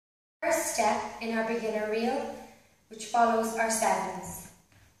step in our beginner reel, which follows our sevens.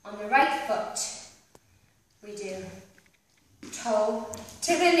 On the right foot, we do toe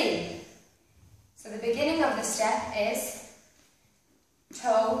to the knee. So the beginning of the step is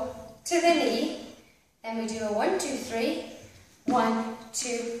toe to the knee. Then we do a 1, 2, 3, 1,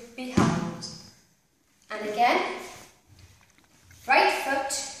 2, behind. And again, right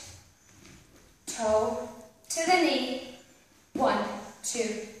foot, toe to the knee, 1,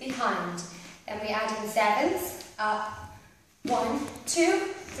 2, behind. Then we add in sevens, up, 1, 2,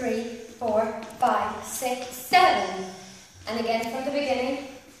 3, 4, 5, 6, 7. And again from the beginning.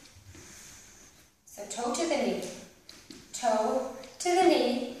 So toe to the knee, toe to the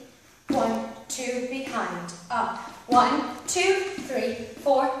knee, 1, 2, behind, up, 1, 2, 3,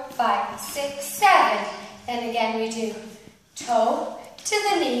 4, 5, 6, 7. Then again we do toe to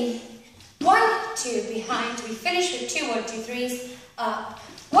the knee, 1, 2, behind. We finish with 2, 1, 2, 3s, up,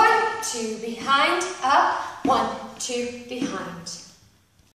 1, 2, behind, up, 1, 2, behind.